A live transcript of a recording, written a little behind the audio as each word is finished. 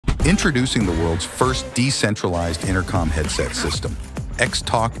Introducing the world's first decentralized intercom headset system,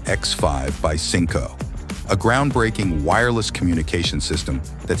 XTalk X5 by SYNCO, a groundbreaking wireless communication system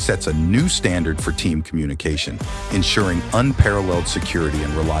that sets a new standard for team communication, ensuring unparalleled security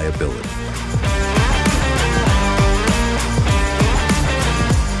and reliability.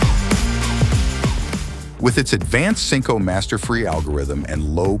 With its advanced SYNCO MasterFree algorithm and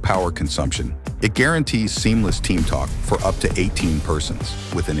low power consumption, it guarantees seamless team talk for up to 18 persons,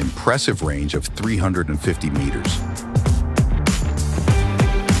 with an impressive range of 350 meters.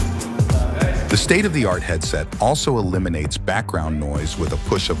 The state-of-the-art headset also eliminates background noise with a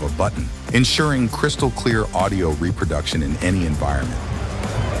push of a button, ensuring crystal-clear audio reproduction in any environment.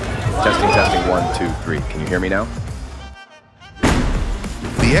 Testing, 1, 2, 3. Can you hear me now?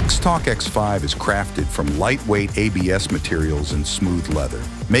 The XTalk X5 is crafted from lightweight ABS materials and smooth leather,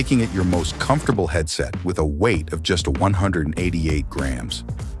 making it your most comfortable headset with a weight of just 188 grams.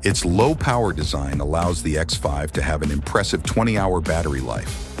 Its low-power design allows the X5 to have an impressive 20-hour battery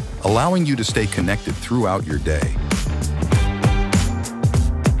life, allowing you to stay connected throughout your day.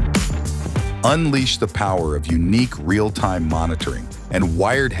 Unleash the power of unique real-time monitoring and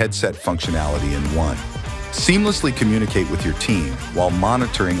wired headset functionality in one. Seamlessly communicate with your team while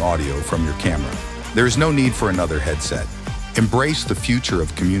monitoring audio from your camera. There is no need for another headset. Embrace the future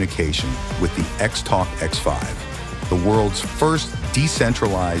of communication with the XTalk X5, the world's first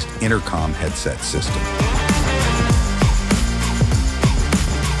decentralized intercom headset system.